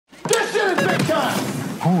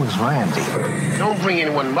Who is Randy? Don't bring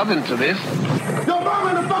anyone mother into this. Your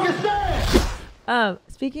mom in the fucking stand!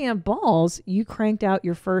 Speaking of balls, you cranked out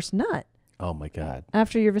your first nut. Oh my God.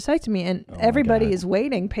 After your vasectomy, and everybody is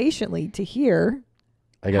waiting patiently to hear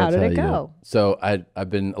how did it go. So I've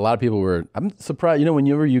been, a lot of people were, I'm surprised, you know,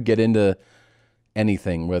 whenever you get into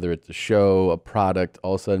anything, whether it's a show, a product,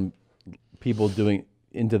 all of a sudden people doing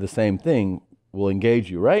into the same thing will engage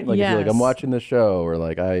you, right? Like if you're like, I'm watching the show, or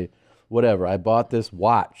like I bought this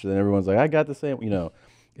watch, and then everyone's like, I got the same, you know.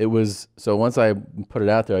 It was, so once I put it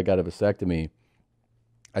out there, I got a vasectomy,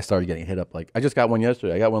 I started getting hit up like, I just got one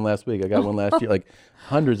yesterday, I got one last week, I got one last year. Like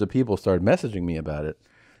hundreds of people started messaging me about it.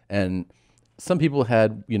 And some people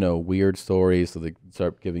had, you know, weird stories, so they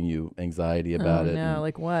start giving you anxiety about it. No,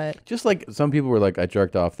 like what? Just like some people were like, I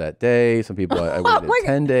jerked off that day. Some people, I waited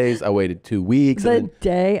 10 days. I waited 2 weeks. The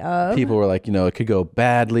day of? People were like, you know, it could go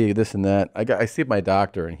badly, this and that. I see my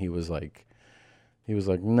doctor, and he was like,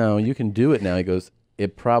 no, you can do it now. He goes,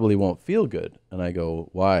 it probably won't feel good. And I go,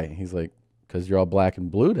 why? He's like, because you're all black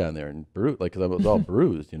and blue down there and bruised, like, because I was all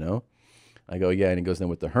bruised, you know? I go, yeah. And he goes, then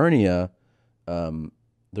with the hernia,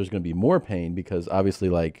 there's going to be more pain, because obviously,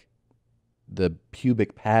 like, the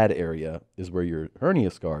pubic pad area is where your hernia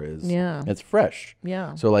scar is. Yeah. And it's fresh.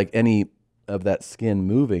 Yeah. So, like, any of that skin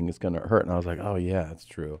moving is going to hurt. And I was like, oh, yeah, that's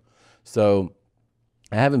true. So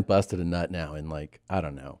I haven't busted a nut now in, like, I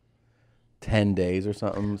don't know, 10 days or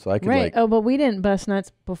something. So I could, like. Oh, but we didn't bust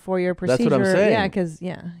nuts before your procedure. That's what I'm saying. Yeah, because,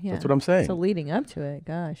 yeah. That's what I'm saying. So leading up to it,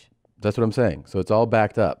 gosh. That's what I'm saying. So it's all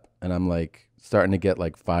backed up, and I'm like starting to get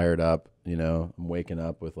like fired up, you know. I'm waking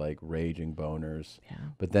up with like raging boners. Yeah.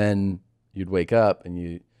 But then you'd wake up and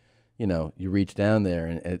you know, you reach down there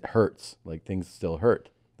and it hurts. Like things still hurt.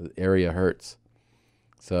 The area hurts.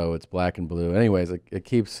 So it's black and blue. Anyways, it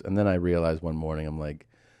keeps, and then I realized one morning, I'm like,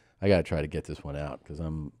 I got to try to get this one out, because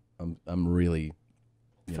I'm really,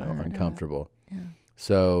 you know, uncomfortable. Yeah.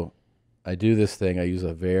 So I do this thing. I use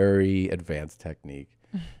a very advanced technique.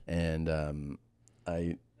 And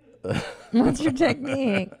What's your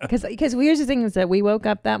technique? Because here's the thing, is that we woke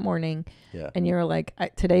up that morning, and you were like,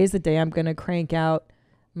 today's the day I'm going to crank out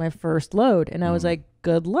my first load. And I was like,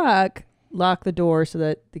 good luck. Lock the door so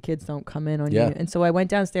that the kids don't come in on you. And so I went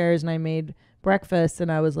downstairs and I made breakfast, and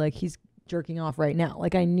I was like, he's jerking off right now.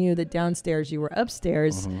 Like, I knew that downstairs you were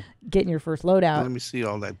upstairs getting your first load out. Let me see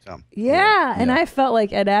all that gum. Yeah. And I felt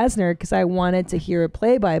like Ed Asner, because I wanted to hear a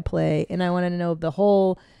play-by-play, and I wanted to know the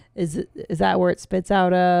whole, is that where it spits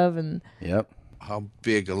out of? And how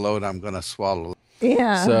big a load I'm going to swallow.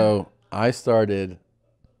 Yeah. So I started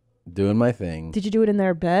doing my thing. Did you do it in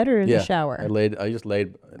their bed or in the shower? I just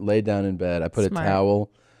laid down in bed. I put a towel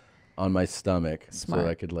on my stomach so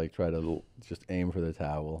I could like try to just aim for the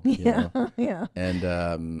towel. You know? Yeah.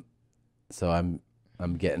 And so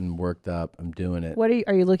I'm getting worked up. I'm doing it. What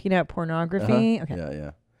are you looking at? Pornography? Okay.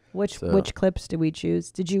 Yeah. Which clips did we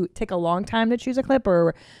choose? Did you take a long time to choose a clip,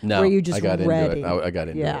 or were you just ready? Into it. I got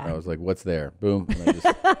into it. I was like, "What's there?" Boom. And I just,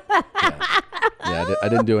 I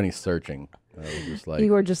didn't do any searching. I was just like,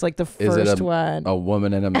 you were just like the first one. A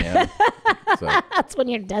woman and a man. So, that's when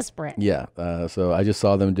you're desperate. Yeah. So I just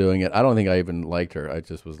saw them doing it. I don't think I even liked her. I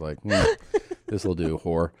just was like, this will do,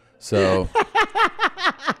 whore. So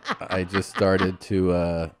I just started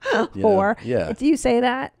to whore. Yeah. Do you say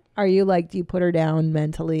that? Are you like, do you put her down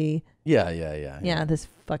mentally? Yeah. Yeah, this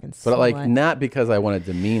fucking But like, not because I want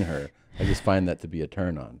to demean her. I just find that to be a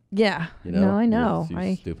turn on. Yeah. You know? No, I know.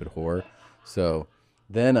 You stupid whore. So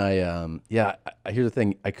then here's the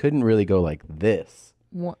thing. I couldn't really go like this.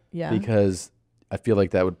 Yeah. Because I feel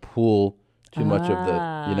like that would pull too much of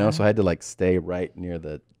the, you know, so I had to like stay right near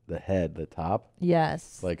the head, the top.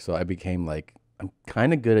 Yes. Like, so I became like, I'm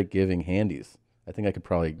kind of good at giving handies. I think I could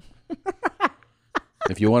probably,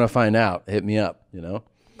 if you want to find out, hit me up, you know.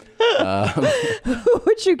 Who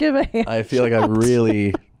would you give a hand? I feel like I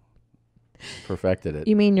really perfected it.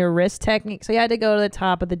 You mean your wrist technique? So you had to go to the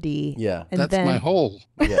top of the D. Yeah. And That's my hole.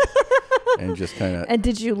 Yeah. And just kind of. And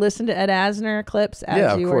did you listen to Ed Asner clips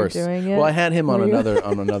as you were doing it? Well, I had him on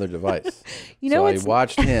another device. You know, so I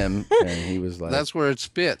watched him, and he was like, "That's where it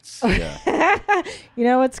spits." Yeah. You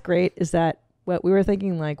know what's great is that what we were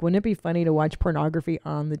thinking, like, wouldn't it be funny to watch pornography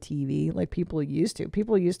on the TV like people used to?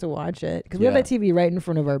 People used to watch it because we have that TV right in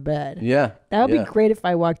front of our bed. Yeah. That would be great if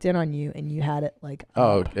I walked in on you and you had it like.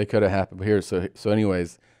 Oh, it could have happened here. So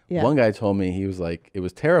anyways, one guy told me, he was like, it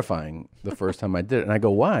was terrifying the first time I did it, and I go,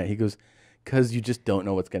 why? He goes, because you just don't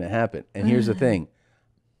know what's going to happen. And here's the thing.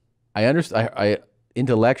 I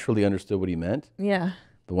intellectually understood what he meant. Yeah.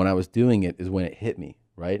 But when I was doing it is when it hit me,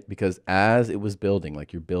 right? Because as it was building,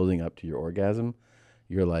 like you're building up to your orgasm,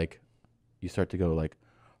 you're like, you start to go like,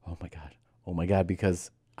 oh my God, because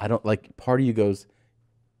I don't like. Part of you goes,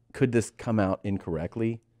 could this come out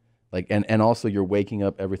incorrectly? Like, and also you're waking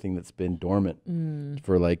up everything that's been dormant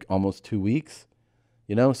for like almost 2 weeks,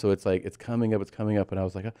 you know? So it's like, it's coming up. And I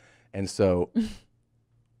was like, and so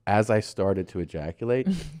as I started to ejaculate,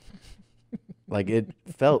 like it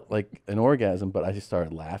felt like an orgasm, but I just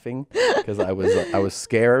started laughing because I was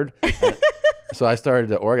scared. So I started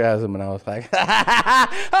to orgasm and I was like,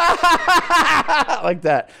 like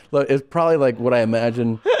that. Look, it's probably like what I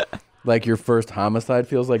imagine like your first homicide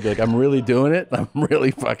feels like I'm really doing it. I'm really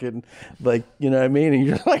fucking like, you know what I mean? And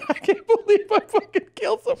you're like, I can't believe I fucking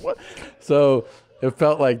killed someone. So it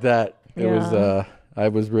felt like that. It was, I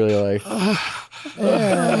was really like,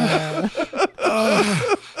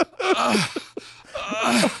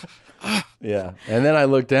 yeah. And then I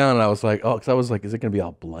looked down and I was like, oh, because I was like, is it going to be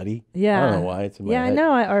all bloody? Yeah. I don't know why it's in my head. I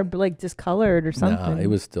know. Or like discolored or something. No, it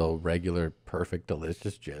was still regular, perfect,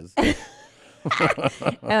 delicious jizz.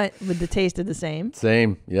 Would the taste of the same?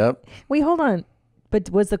 Same. Yep. Wait, hold on. But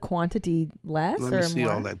was the quantity less Let or me see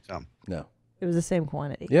more? all that cum. No. It was the same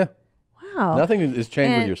quantity. Yeah. Wow. Nothing is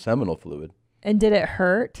changed with your seminal fluid. And did it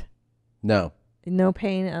hurt? No. No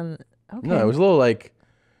pain on. Okay. No, it was a little like,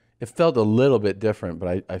 it felt a little bit different,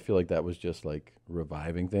 but I feel like that was just like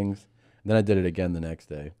reviving things. And then I did it again the next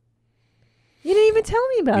day. You didn't even tell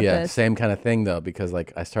me about Yeah, this. same kind of thing though, because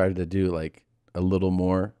like I started to do like a little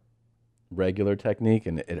more regular technique,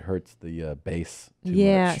 and it hurts the base too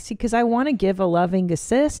much. See, because I want to give a loving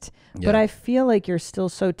assist, but I feel like you're still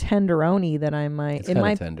so tenderoni that I might. It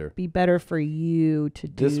might tender. be better for you to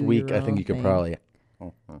do This week, your I think own you could thing. probably.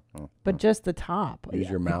 But just the top. Use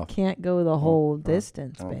your mouth. You can't go the whole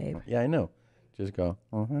distance, babe. Yeah, I know. Just go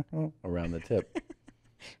around the tip.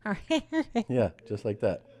 Yeah, just like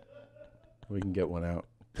that. We can get one out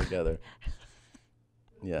together.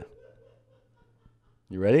 Yeah.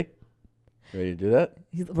 You ready? Ready to do that?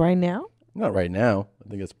 Right now? Not right now. I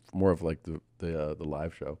think it's more of like the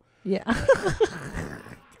live show. Yeah.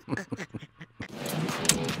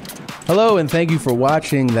 Hello, and thank you for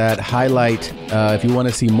watching that highlight. If you want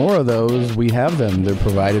to see more of those, we have them. They're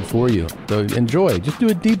provided for you. So enjoy. Just do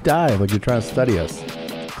a deep dive like you're trying to study us.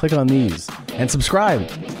 Click on these and subscribe.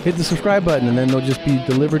 Hit the subscribe button, and then they'll just be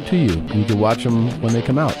delivered to you. You can watch them when they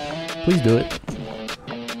come out. Please do it.